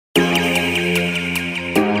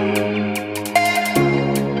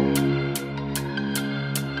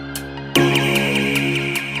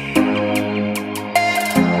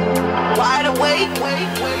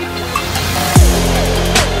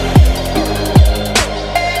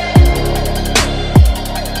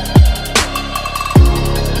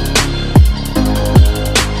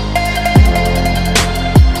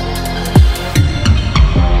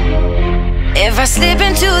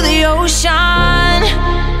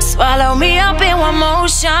Swallow me up in one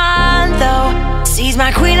motion, though. Seize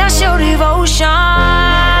my queen, I show devotion.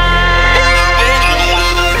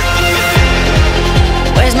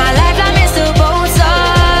 Where's my lifeline, Mr. Bosun?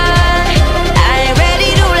 I ain't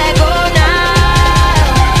ready to let go now.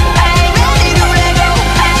 I ain't ready to let go.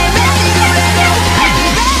 I ain't ready to let go. I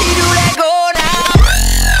ain't ready to let go now.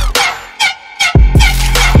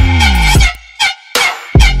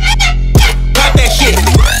 Pop that shit.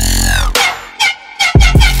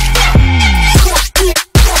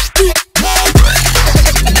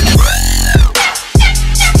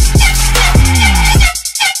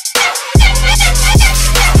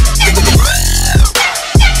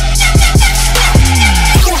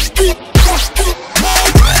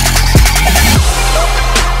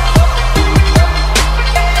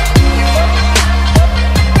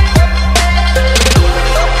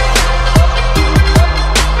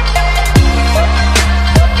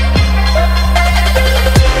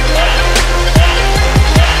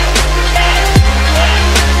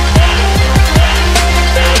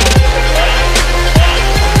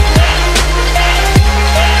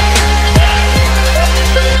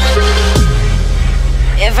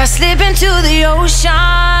 If I slip into the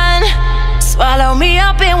ocean, swallow me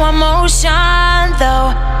up in one motion,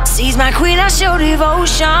 though. Seize my queen, I show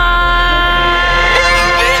devotion.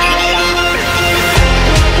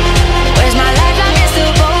 Where's my lifeline,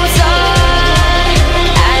 Mr. Bosun?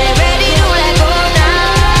 I ain't ready to let go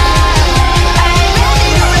now. I ain't ready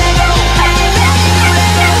to let go. I ain't ready to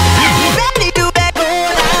let go. I ain't ready to let go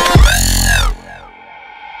now.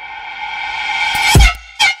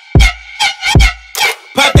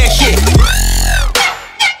 Pop that shit.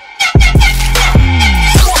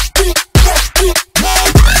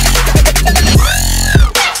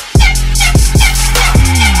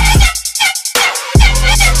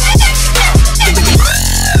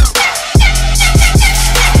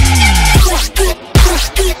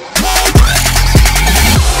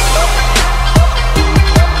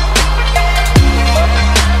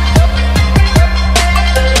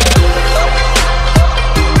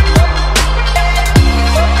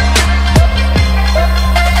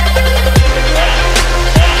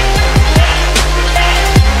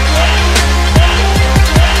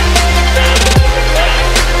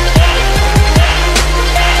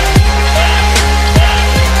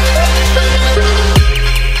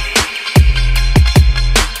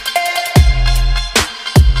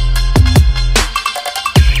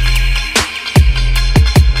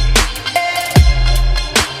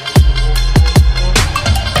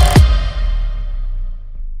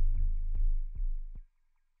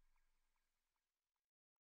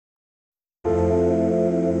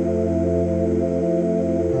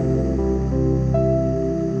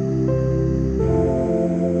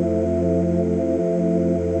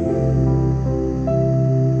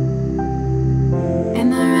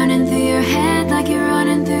 Am I running through your head like you're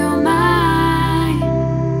running through mine?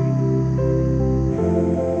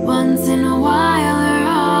 Once in a while or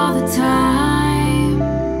all the time?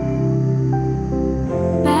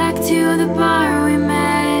 Back to the bar we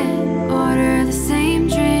met, order the same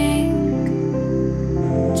drink,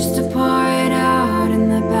 just to pour it out in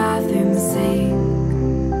the bathroom sink.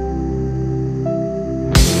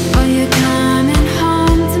 Are you coming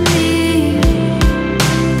home to me?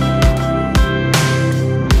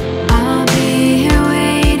 I'll be here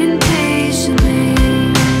waiting patiently.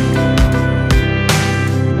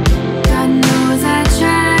 God knows I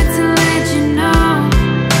tried to let you know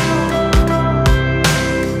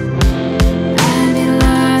I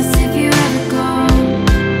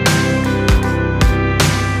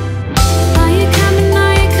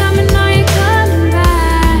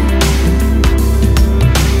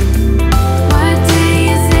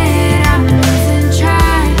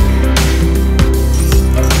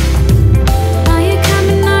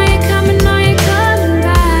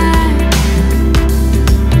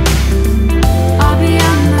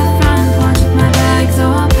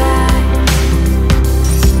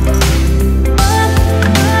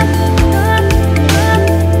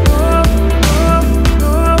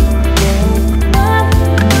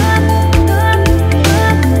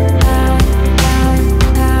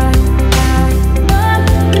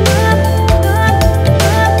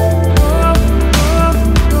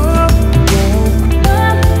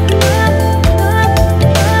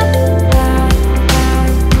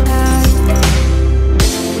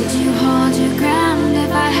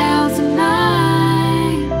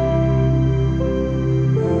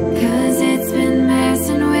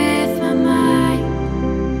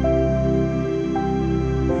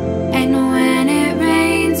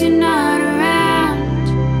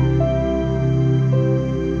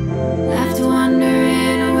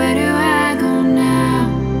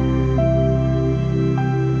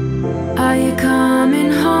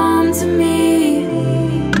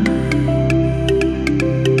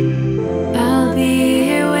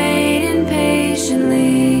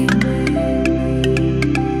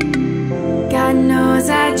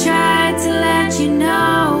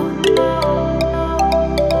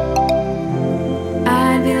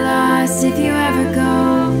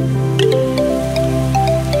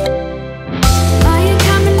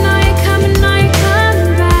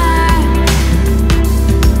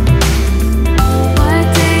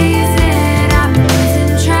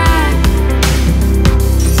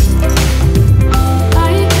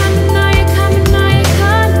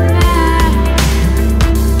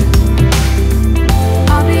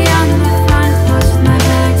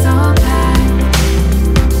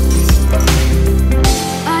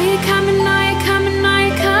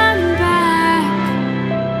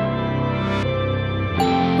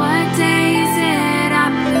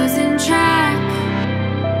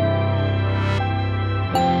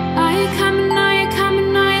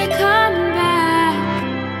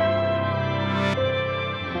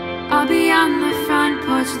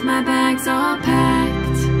all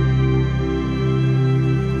packed.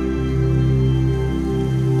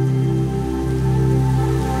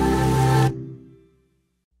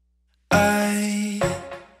 I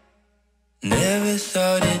never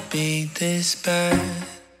thought it'd be this bad.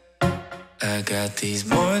 I got these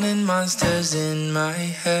morning monsters in my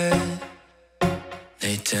head.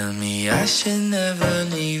 They tell me I should never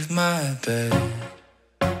leave my bed.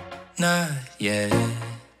 Not yet.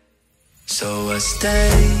 So I stay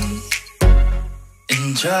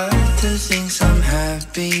and try to think some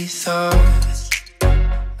happy thoughts.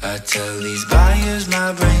 I tell these buyers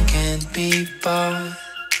my brain can't be bought.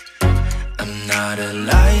 I'm not a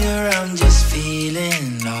liar, I'm just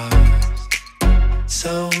feeling lost.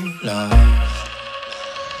 So lost.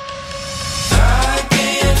 I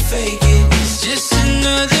can't fake it, it's just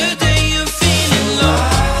another day of feeling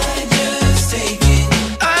lost. I just take it.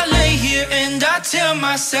 I lay here and I tell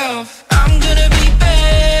myself I'm gonna be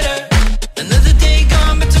better. Another day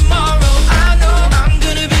gone, but tomorrow I know I'm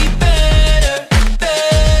gonna be better,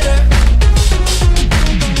 better.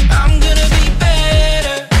 I'm gonna be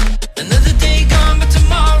better. Another day gone, but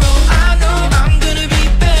tomorrow I know I'm gonna be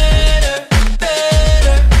better,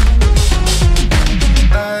 better.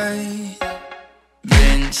 I've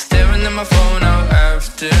been staring at my phone all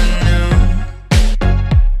afternoon,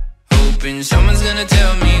 hoping someone's gonna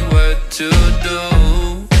tell me what to do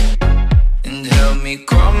and help me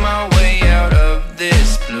crawl my way out of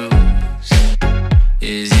this blues.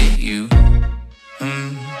 Is it you?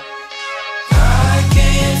 I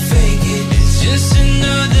can't fake it, it's just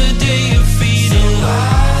another day of feeling so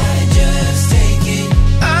I just take it.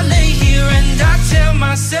 I lay here and I tell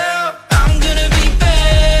myself I'm gonna be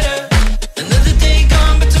better. Another day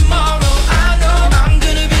gone, but tomorrow I know I'm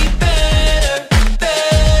gonna be better,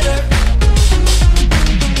 better.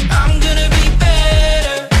 I'm gonna be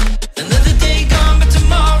better. Another day gone, but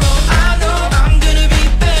tomorrow I know I'm gonna be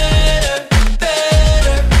better,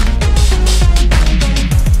 better.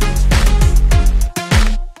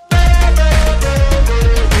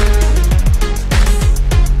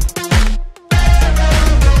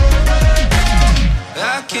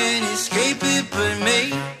 I can't escape it, but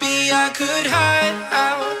maybe I could hide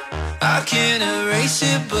out. I can't erase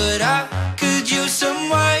it, but I could use some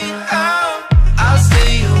white out. I'll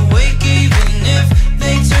stay awake even if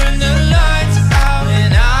they turn the lights out,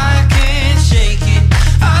 and I can't shake it.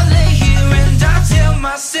 I lay here and I tell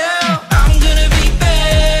myself I'm gonna be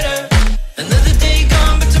better. Another day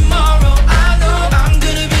gone, but tomorrow I know I'm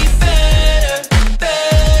gonna be better,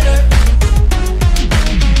 better.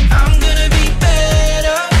 I'm gonna be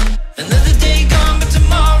better. Another day gone, but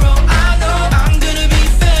tomorrow I know I'm gonna be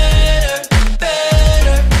better,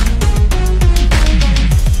 better.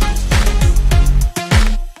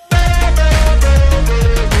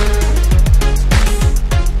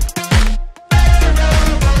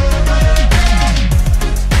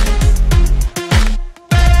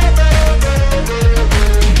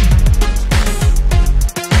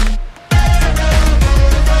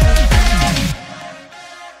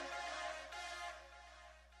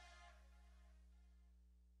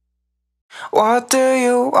 What do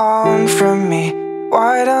you want from me?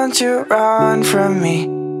 Why don't you run from me?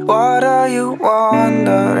 What are you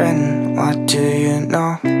wondering? What do you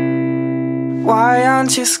know? Why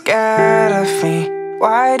aren't you scared of me?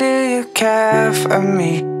 Why do you care for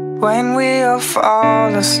me? When we all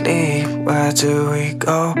fall asleep, where do we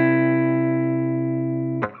go?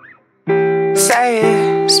 Say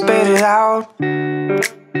it, spit it out.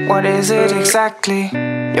 What is it exactly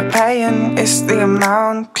you're paying? Is the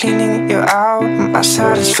amount cleaning you out my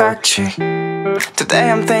satisfactory? Today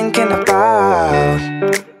I'm thinking about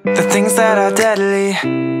the things that are deadly.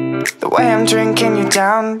 The way I'm drinking you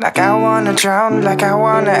down, like I wanna drown, like I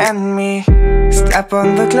wanna end me. Step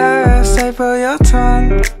on the glass, staple your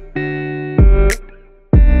tongue.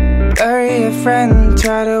 Bury a friend,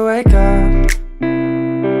 try to wake up.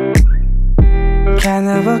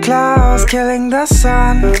 Cannibal clouds killing the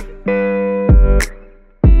sun.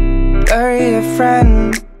 Bury a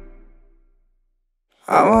friend,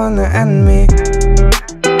 I wanna end me.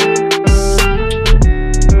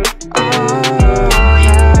 Oh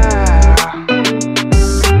yeah.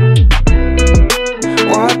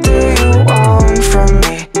 What do you want from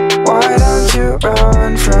me? Why don't you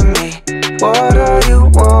run from me? What are you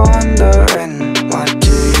wondering? What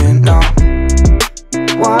do you know?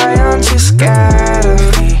 Why aren't you scared of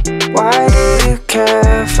me? Why do you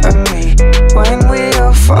care for me? When we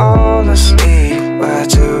all fall asleep, where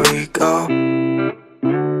do we go?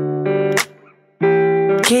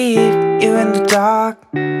 Keep you in the dark.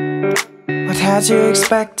 What had you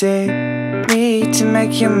expected? me to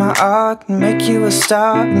make you my art and make you a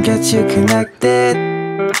star and get you connected.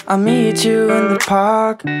 I'll meet you in the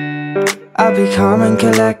park. I'll be calm and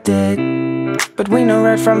collected, but we know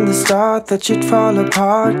right from the start that you'd fall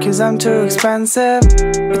apart, cause I'm too expensive.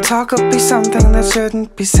 Your talk will be something that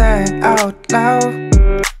shouldn't be said out loud.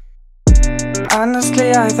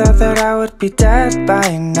 Honestly, I thought that I would be dead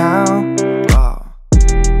by now.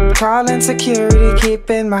 Calling security,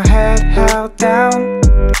 keeping my head held down.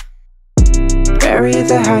 Bury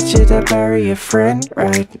the hatchet, I bury a friend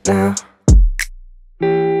right now.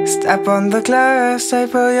 Step on the glass,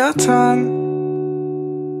 staple your tongue.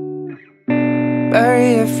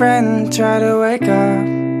 Bury a friend, try to wake up.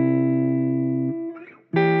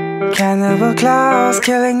 Cannibal clouds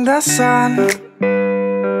killing the sun.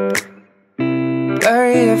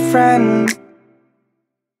 Bury a friend.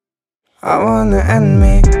 I wanna end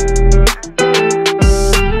me.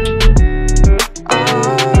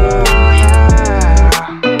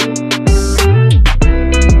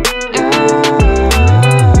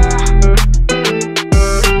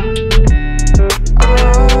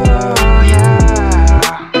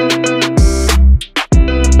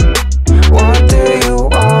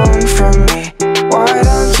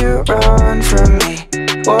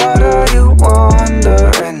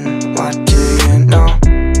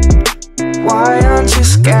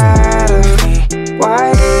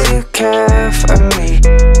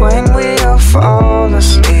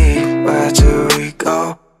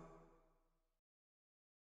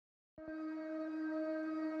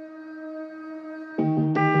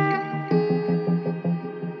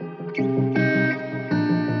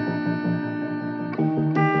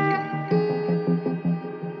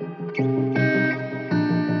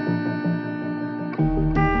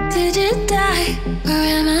 Did you die, or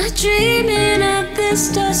am I dreaming of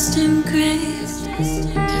this dust and grave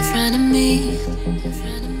in front of me?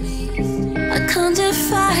 I can't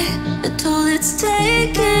defy the toll it's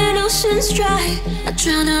taken, oceans dry. I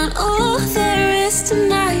drown out all there is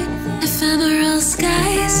tonight. Ephemeral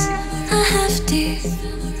skies are hefty,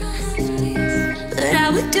 but I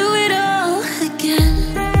would do it all again.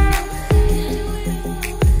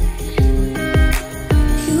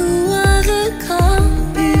 You are the calm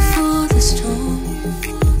before the storm.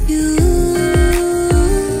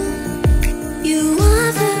 You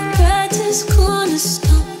are the brightest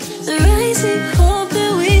cornerstone, the rising hope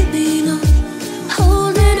that we lean on.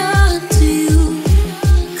 Holding on to you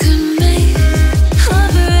could make or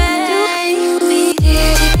break me.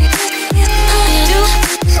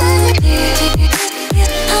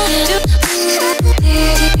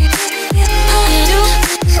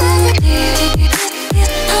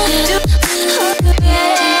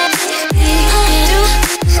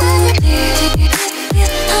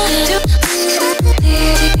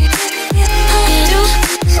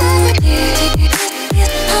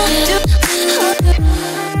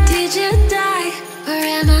 Did you die, or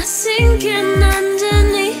am I sinking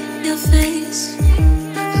underneath your face?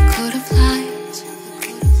 A coat of light.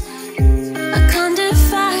 I can't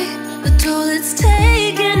defy the toll it's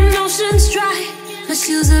taken, oceans dry. My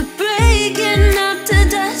shoes are breaking up to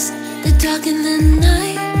dust. The dark in the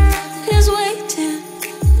night is waiting,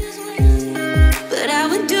 but I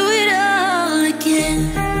would do it all again.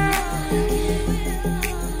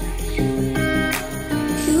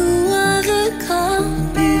 You are the calm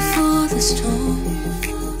before the storm.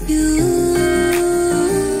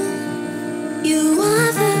 You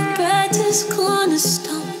are the brightest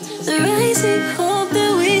cornerstone, the rising hope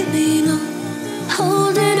that we lean on.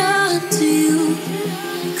 Holding on to you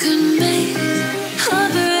could make or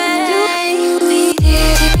break me.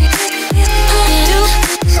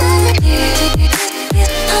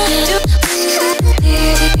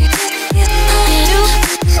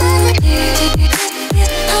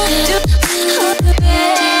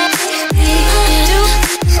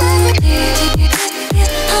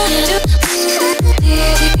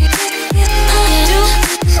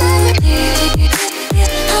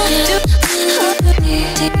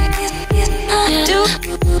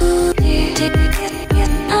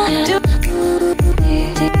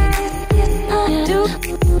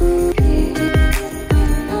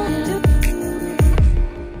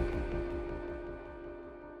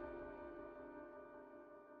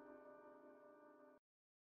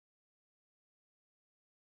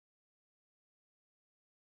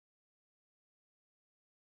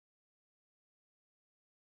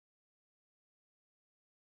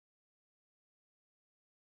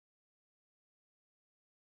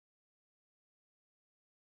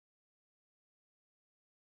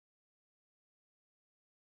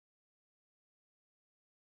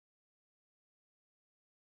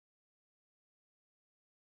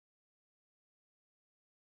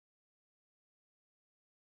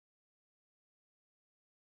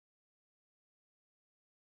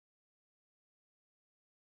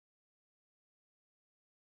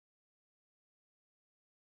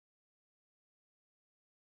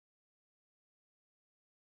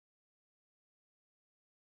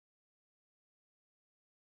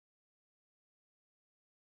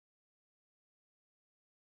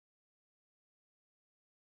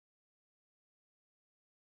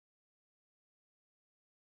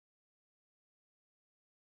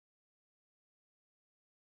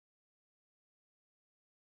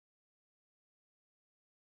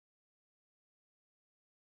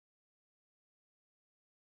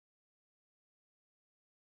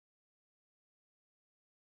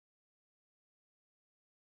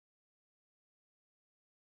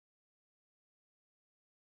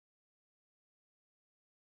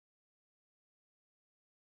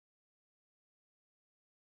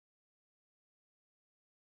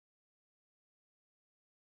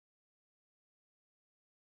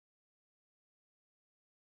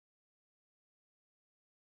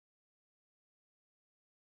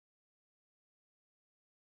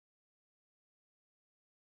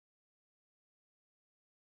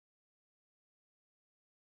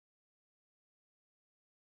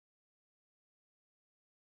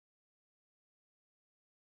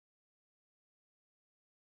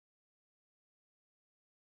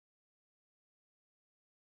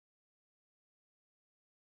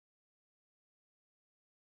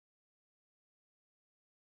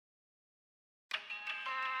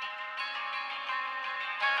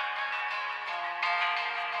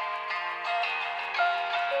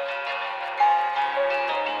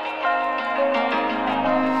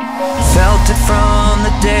 it from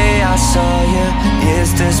the day I saw you. Is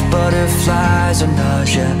this butterflies or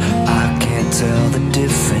nausea? I can't tell the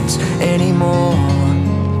difference anymore.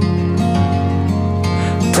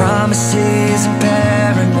 Promises and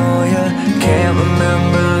paranoia. Can't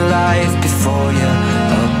remember life before you.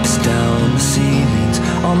 Ups, down, the ceilings,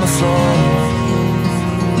 on the floor.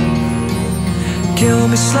 Kill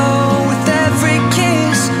me slow with every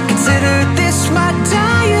kiss. Consider this my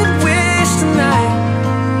dying wish tonight.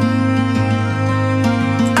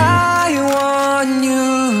 I want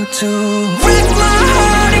you to wreck my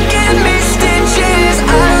heart and give me stitches.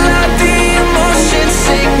 I love the emotion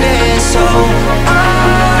sickness. Oh,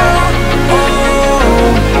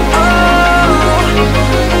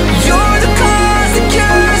 you're the cause that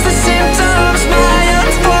cures the symptoms. My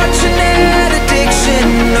unfortunate addiction.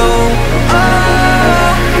 No.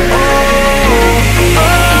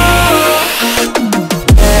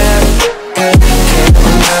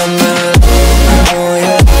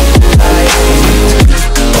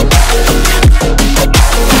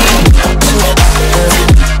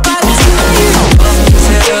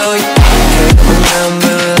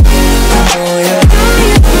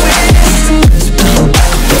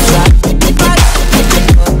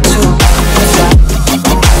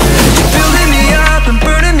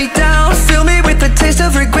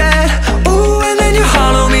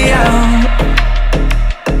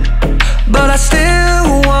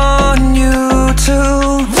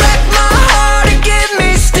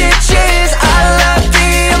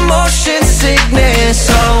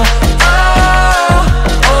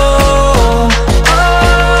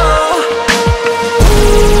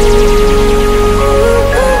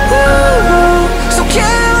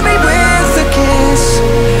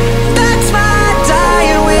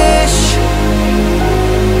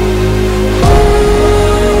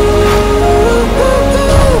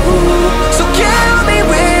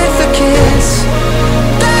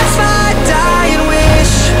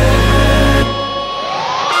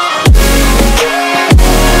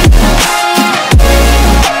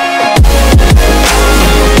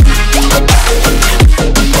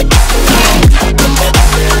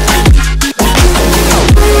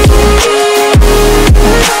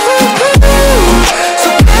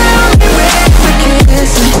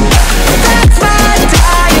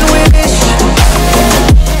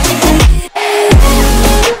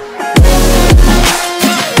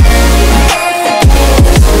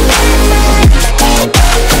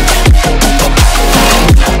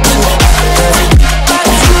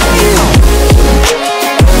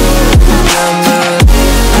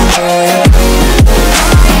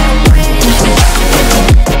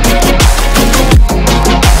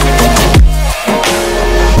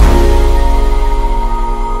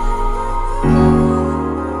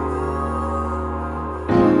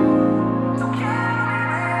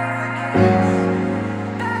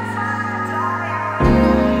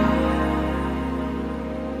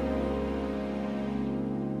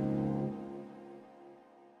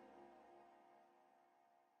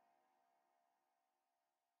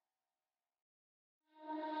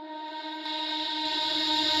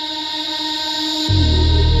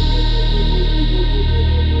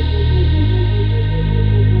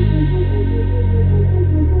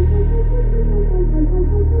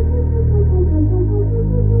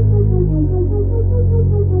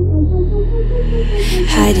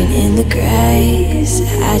 Hiding in the grace,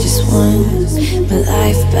 I just want my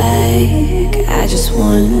life back. I just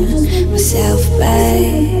want myself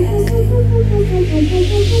back.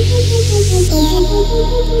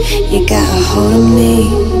 You got a hold of me,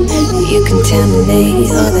 you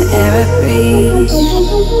contaminate all the air I breathe.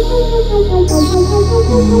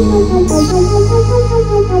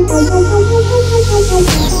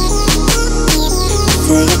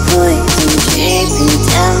 Feel your poison dripping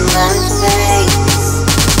down my face.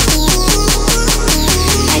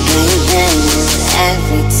 I got your venom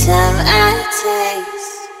every time I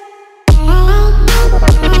taste.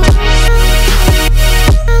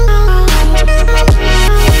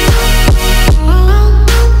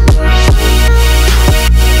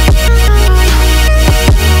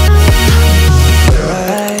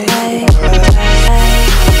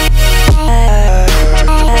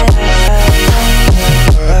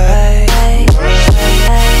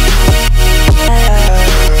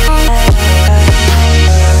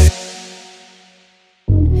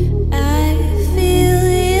 I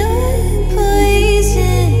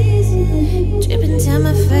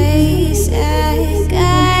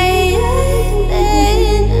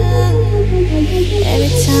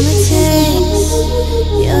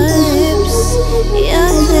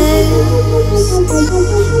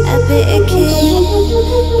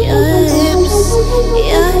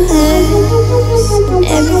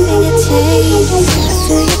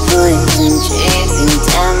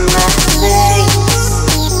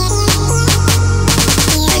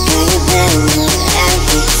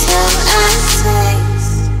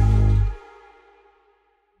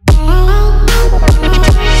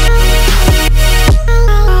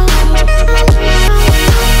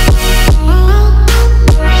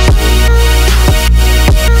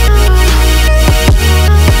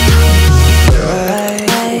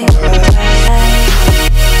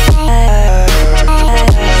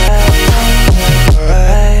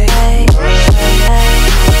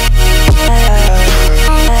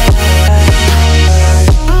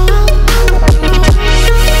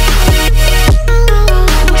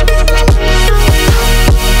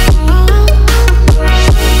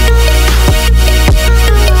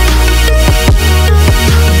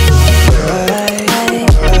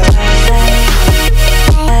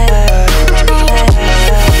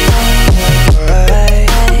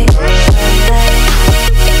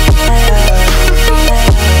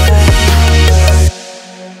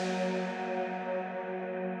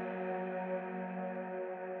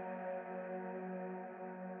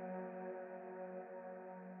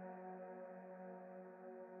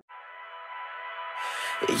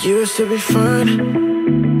It used to be fun.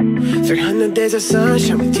 300 days of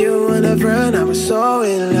sunshine with you on the run. I was so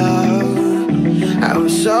in love. I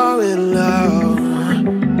was so in love.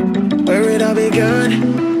 Where it all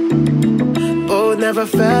begun. Both never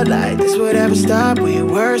felt like this would ever stop. We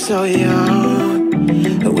were so young.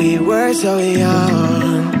 We were so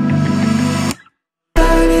young.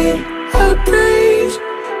 Lighting a breeze,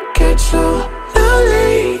 get so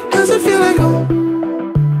lonely. Doesn't feel like home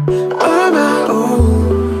on my own.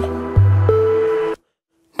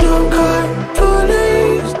 No car,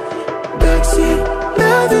 police, backseat,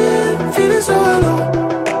 nothing. Feeling so alone.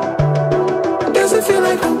 Doesn't feel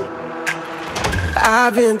like home.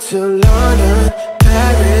 I've been to London,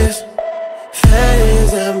 Paris,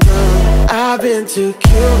 Venice and Rome. I've been to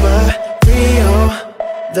Cuba, Rio,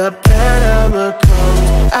 the Panama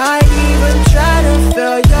coast. I even tried to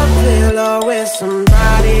fill your pillow with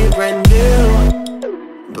somebody brand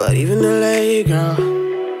new. But even LA, girl,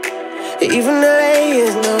 even LA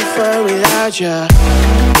is no fun without you.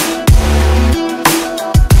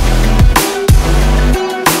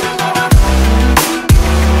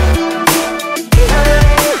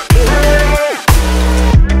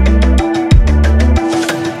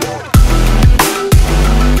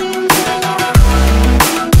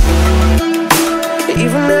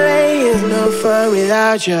 Even LA is no fun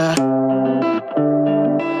without you.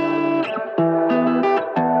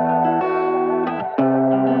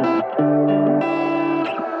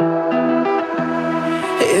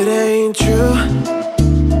 It ain't true.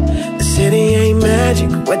 The city ain't magic.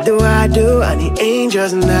 What do? I need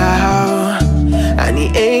angels now. I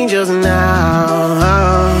need angels now.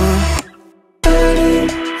 Burning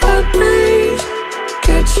a breeze,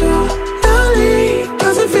 get so lonely.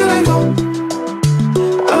 Doesn't feel like home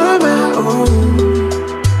on my own.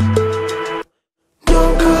 No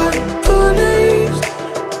car, police,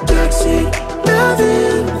 backseat,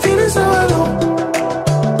 nothing. Feeling so alone.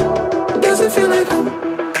 Doesn't feel like home.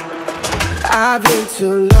 I've been to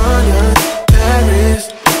London,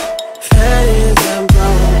 Paris, Venice and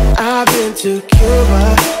Rome. I've been to Cuba,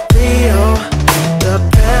 Rio, the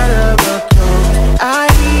Panama coast. I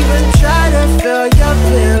even tried to fill your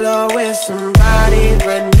pillow with somebody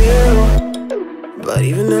brand new. But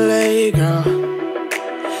even LA, girl,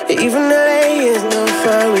 even LA is no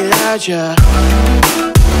fun without you.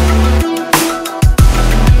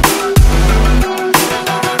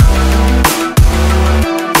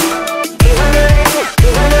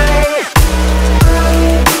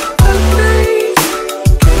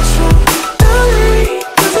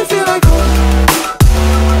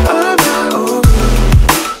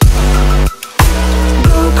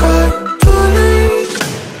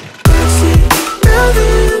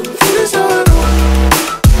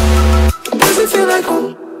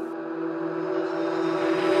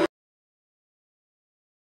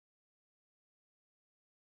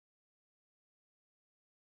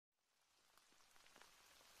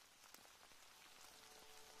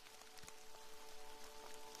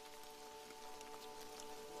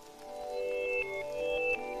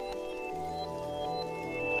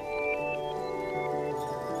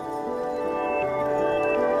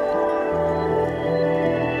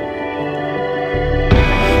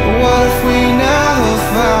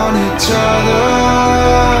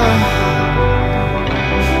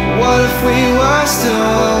 we were still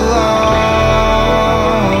alone.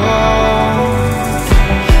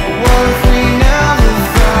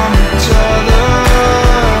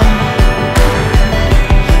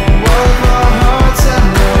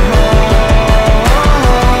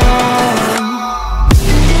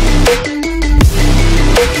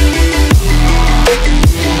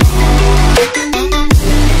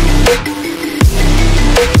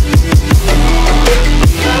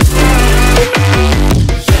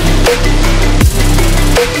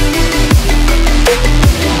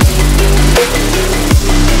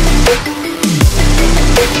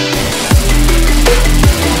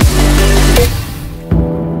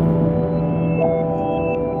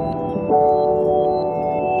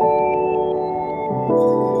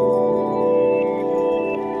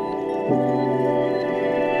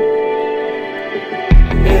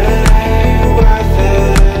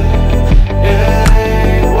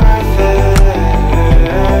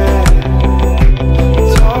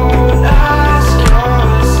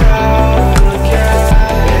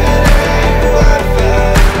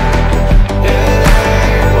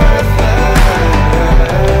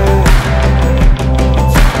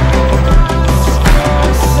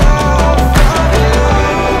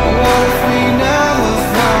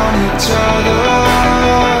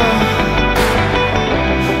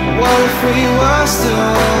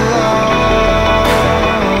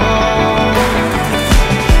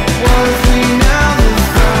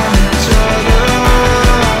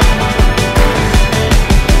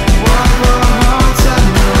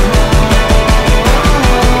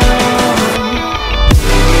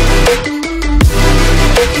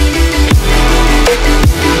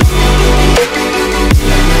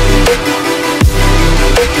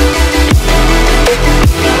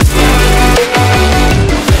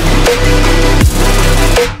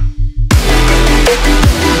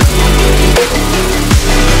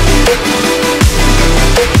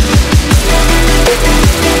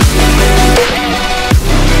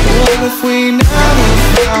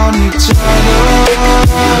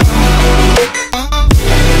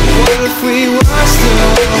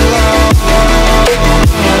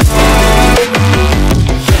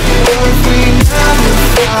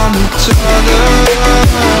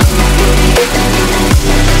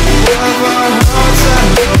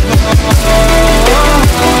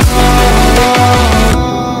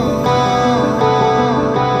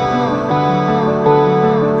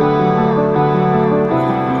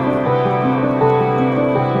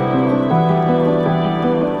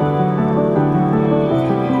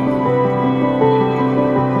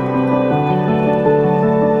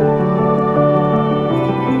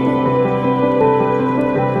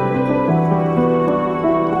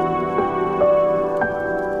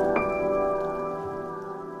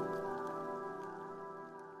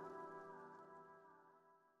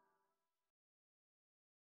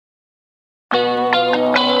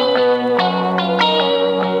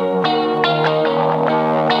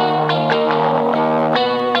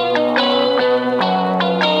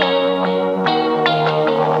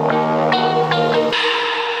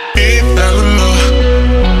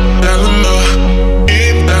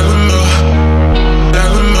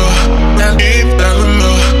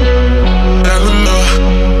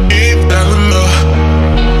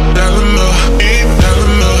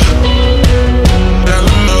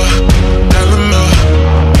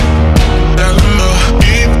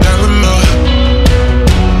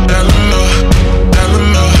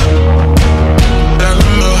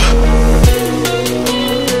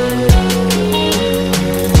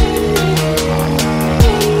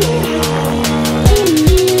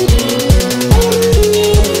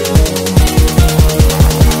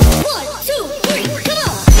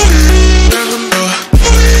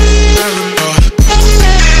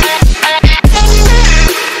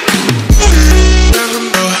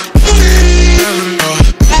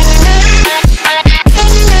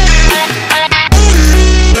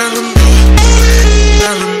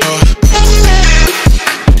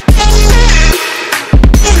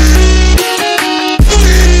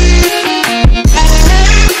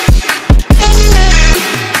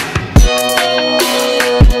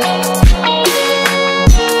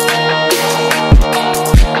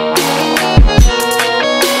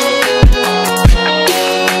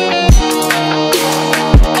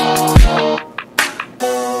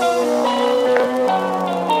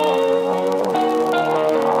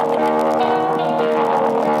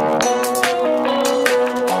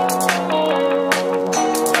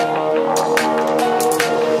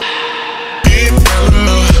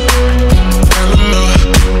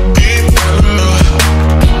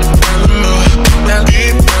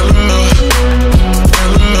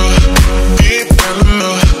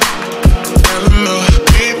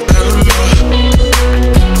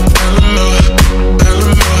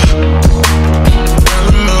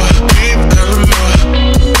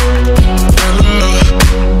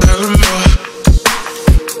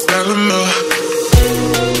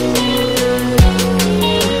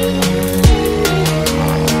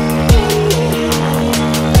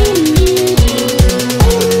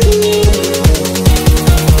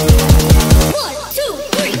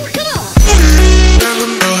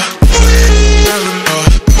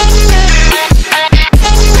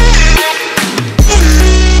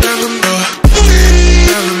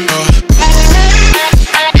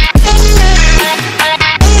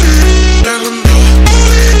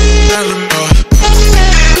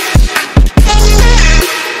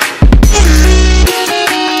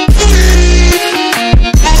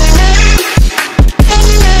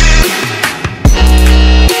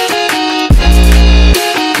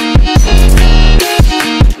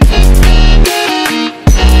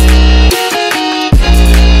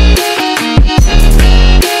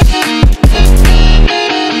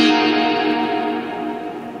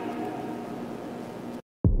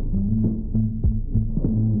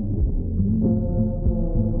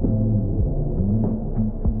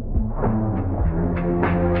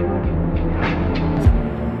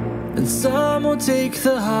 won't take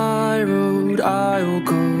the high road, I will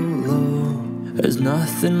go low. There's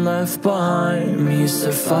nothing left behind me,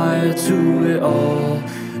 set fire to it all.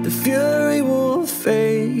 The fury will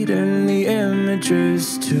fade and the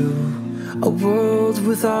images too. A world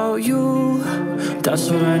without you, that's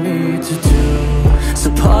what I need to do. So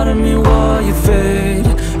pardon me while you fade,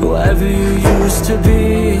 whoever you used to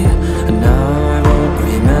be. And now I won't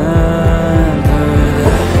remember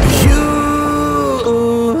you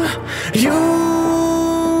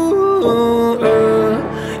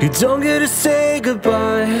don't get to say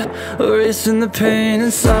goodbye, erasing the pain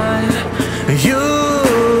inside.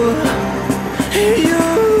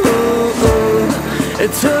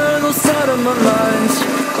 Eternal side of my mind,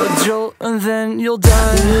 a jolt and then you'll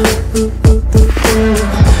die.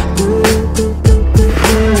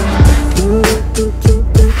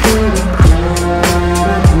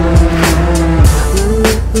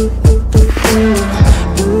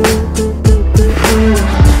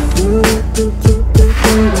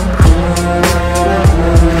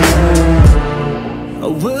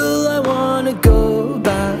 Will I wanna go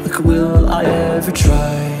back? Will I ever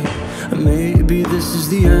try? Maybe this is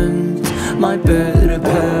the end, my better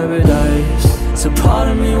paradise. So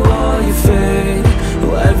pardon me while you fade,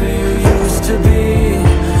 whoever you used to be.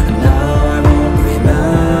 And now I won't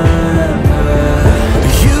remember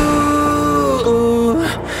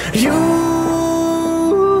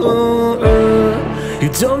you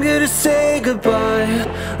don't get to say goodbye,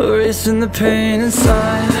 erasing the pain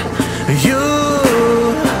inside.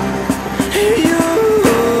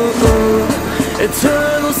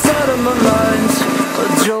 Eternal side of my mind, a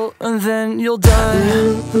jolt and then you'll die.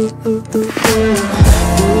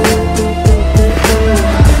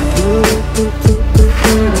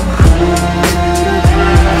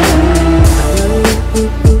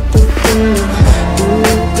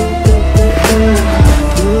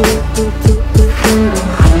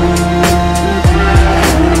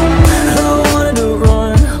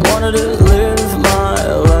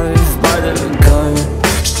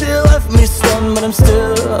 But I'm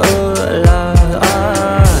still alive.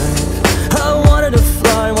 I wanted to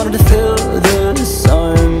fly, wanted to feel the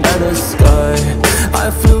sun and the sky.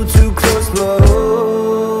 I flew too close, but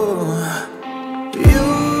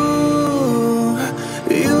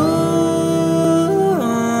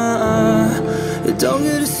you don't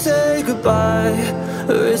get to say goodbye,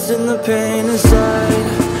 erasing the pain inside.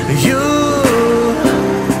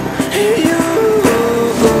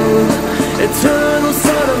 Eternal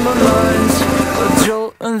side of my mind, a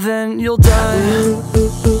jolt and then you'll die.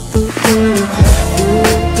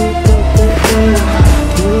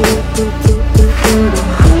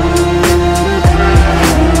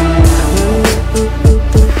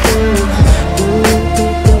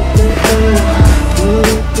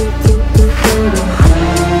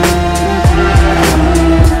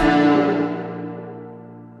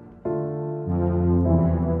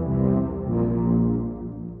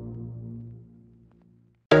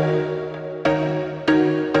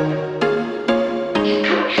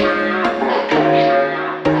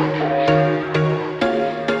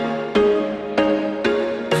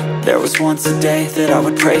 Once a day that I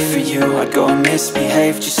would pray for you, I'd go and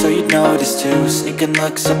misbehave just so you'd notice too. Sneaking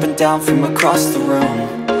looks up and down from across the room,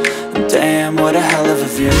 and damn, what a hell of a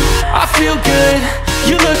view. I feel good,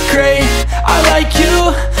 you look great, I like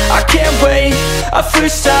you, I can't wait. A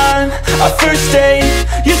first time, a first date,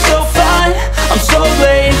 you're so fine, I'm so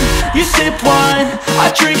late. You sip wine,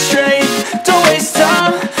 I drink straight, don't waste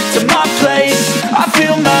time to my place. I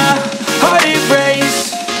feel my heart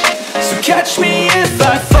erase, so catch me if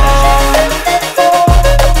I fall.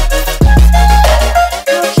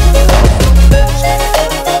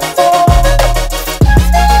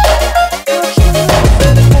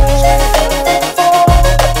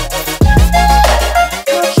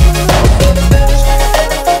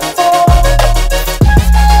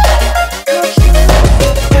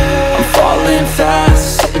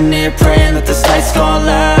 Praying that this night's gonna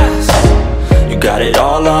last. You got it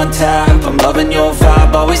all on tap, I'm loving your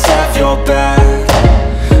vibe, always have your back.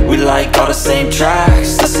 We like all the same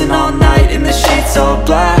tracks, listen all night in the sheets all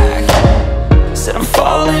black. Said I'm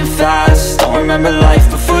falling fast, don't remember life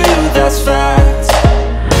before you, that's fact.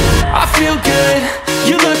 I feel good,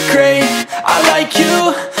 you look great, I like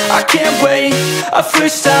you, I can't wait. A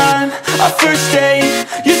first time, a first date,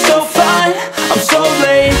 you're so fine, I'm so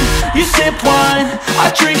late. You sip wine,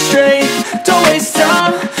 I drink straight, don't waste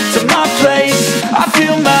time to my place. I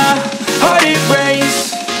feel my heart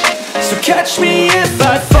erase, so catch me if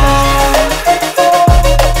I